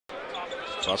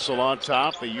Russell on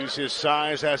top. They use his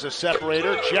size as a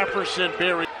separator. Jefferson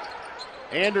buried.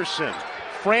 Anderson.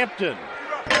 Frampton.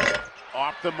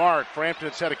 Off the mark.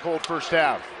 Frampton's had a cold first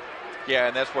half. Yeah,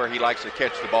 and that's where he likes to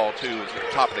catch the ball, too, is at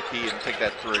the top of the key and take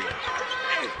that three.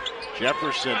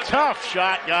 Jefferson, tough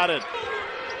shot, got it.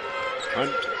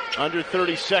 Under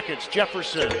 30 seconds,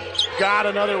 Jefferson got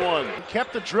another one.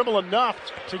 Kept the dribble enough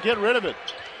to get rid of it.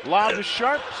 Lob to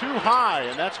Sharp, too high,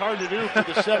 and that's hard to do for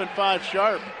the 7'5"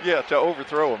 Sharp. Yeah, to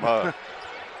overthrow him, huh?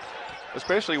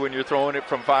 Especially when you're throwing it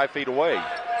from 5 feet away.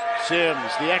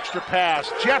 Sims, the extra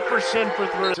pass. Jefferson for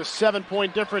three. It's a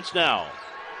 7-point difference now.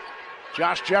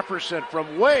 Josh Jefferson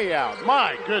from way out.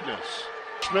 My goodness.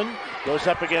 Goes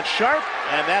up against Sharp,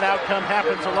 and that outcome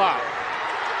happens a lot.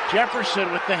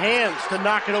 Jefferson with the hands to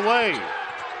knock it away.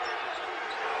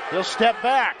 He'll step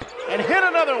back and hit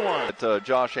another one. That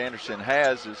Josh Anderson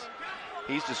has is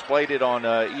he's displayed it on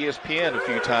ESPN a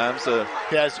few times.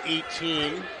 Has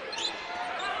 18.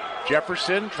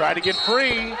 Jefferson tried to get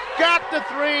free, got the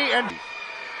three, and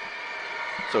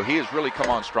so he has really come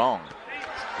on strong.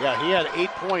 Yeah, he had 8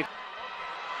 points.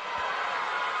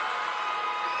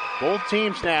 Both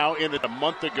teams now in a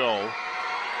month ago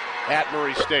at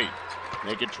Murray State.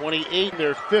 Making 28,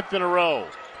 their 5th in a row.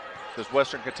 Does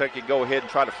Western Kentucky go ahead and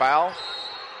try to foul?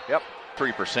 Yep,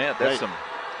 3%. That's some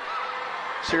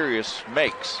serious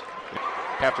makes.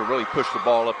 Have to really push the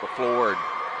ball up the floor and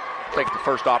take the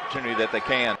first opportunity that they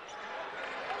can.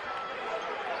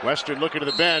 Western looking to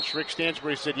the bench. Rick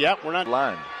Stansbury said, yep, we're not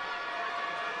line.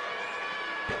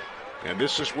 And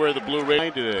this is where the Blue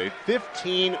Raiders today,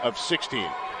 15 of 16.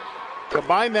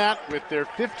 Combine that with their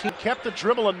 15, kept the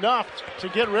dribble enough to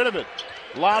get rid of it.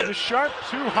 Lob to Sharp,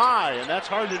 too high, and that's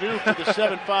hard to do for the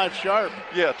 7'5" Sharp.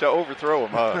 Yeah, to overthrow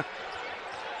him, huh?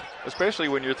 Especially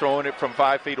when you're throwing it from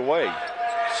 5 feet away.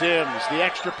 Sims, the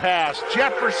extra pass.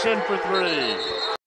 Jefferson for three.